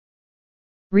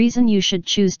Reason you should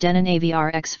choose Denon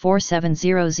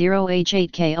AVR-X4700H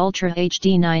 8K Ultra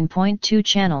HD 9.2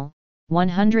 channel,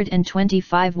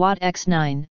 125 Watt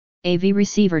X9, AV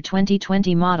receiver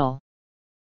 2020 model.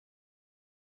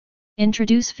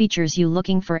 Introduce features you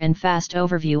looking for and fast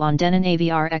overview on Denon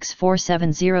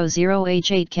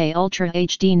AVR-X4700H 8K Ultra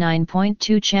HD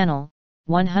 9.2 channel,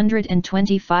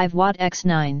 125 Watt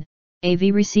X9, AV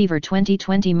receiver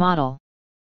 2020 model.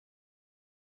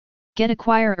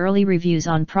 Acquire early reviews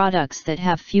on products that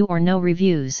have few or no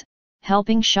reviews,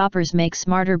 helping shoppers make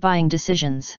smarter buying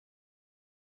decisions.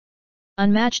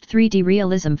 Unmatched 3D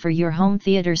realism for your home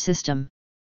theater system.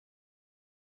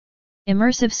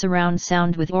 Immersive surround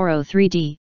sound with Oro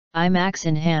 3D, IMAX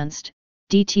Enhanced,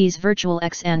 DTS Virtual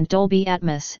X and Dolby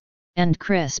Atmos, and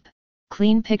crisp,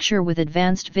 clean picture with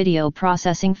advanced video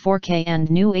processing 4K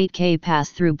and new 8K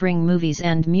pass-through bring movies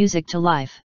and music to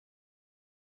life.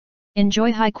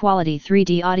 Enjoy high-quality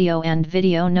 3D audio and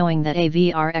video knowing that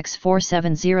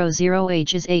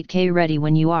AVR-X4700H is 8K ready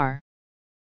when you are.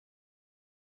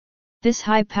 This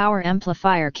high-power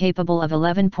amplifier capable of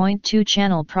 11.2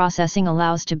 channel processing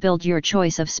allows to build your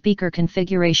choice of speaker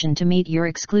configuration to meet your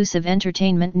exclusive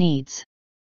entertainment needs.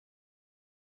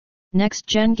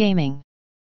 Next-gen gaming.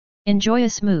 Enjoy a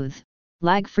smooth,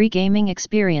 lag-free gaming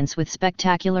experience with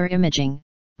spectacular imaging,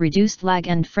 reduced lag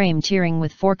and frame tearing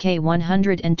with 4K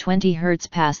 120Hz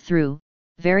pass-through,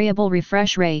 variable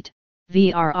refresh rate,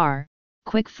 VRR,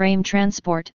 quick frame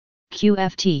transport,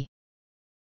 QFT.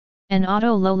 And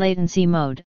auto low latency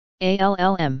mode,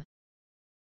 ALLM.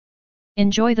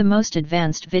 Enjoy the most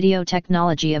advanced video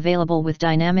technology available with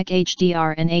dynamic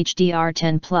HDR and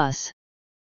HDR10+.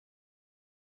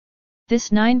 This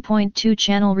 9.2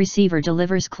 channel receiver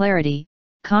delivers clarity,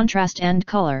 contrast and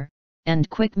color, and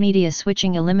quick media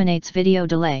switching eliminates video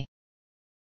delay.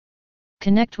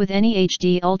 Connect with any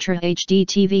HD Ultra HD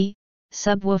TV,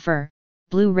 subwoofer,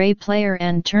 Blu-ray player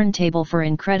and turntable for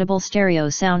incredible stereo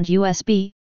sound.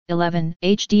 USB 11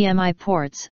 HDMI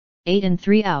ports, 8 and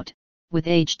 3 out, with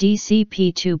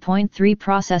HDCP 2.3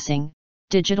 processing,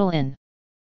 digital in.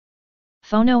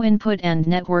 Phono input and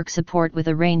network support with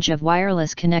a range of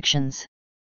wireless connections.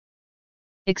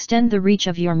 Extend the reach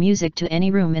of your music to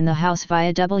any room in the house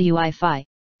via Wi-Fi,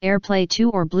 AirPlay 2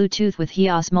 or Bluetooth with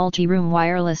HEOS multi-room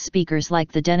wireless speakers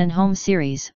like the Denon Home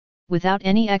series, without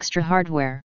any extra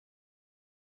hardware.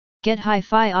 Get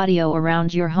hi-fi audio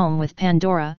around your home with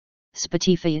Pandora,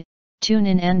 Spotify,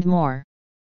 TuneIn and more.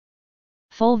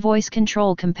 Full voice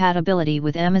control compatibility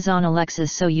with Amazon Alexa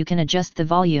so you can adjust the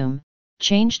volume,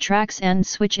 change tracks and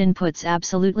switch inputs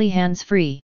absolutely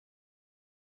hands-free.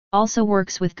 Also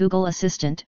works with Google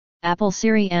Assistant, Apple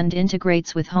Siri and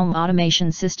integrates with home automation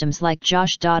systems like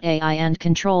Josh.ai and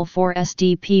Control4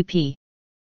 SDPP.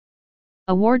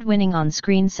 Award-winning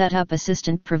on-screen setup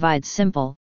assistant provides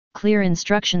simple, clear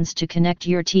instructions to connect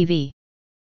your TV.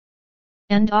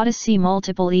 And Odyssey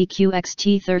Multiple EQ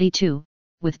XT32,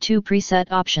 with 2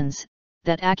 preset options,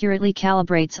 that accurately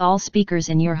calibrates all speakers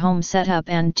in your home setup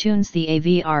and tunes the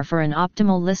AVR for an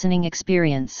optimal listening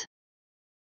experience.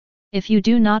 If you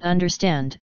do not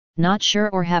understand, not sure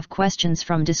or have questions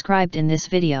from described in this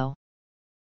video,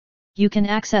 you can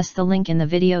access the link in the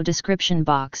video description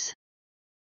box.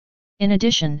 In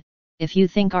addition, if you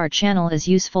think our channel is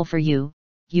useful for you,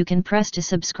 you can press to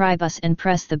subscribe us and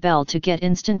press the bell to get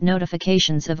instant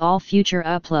notifications of all future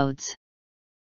uploads.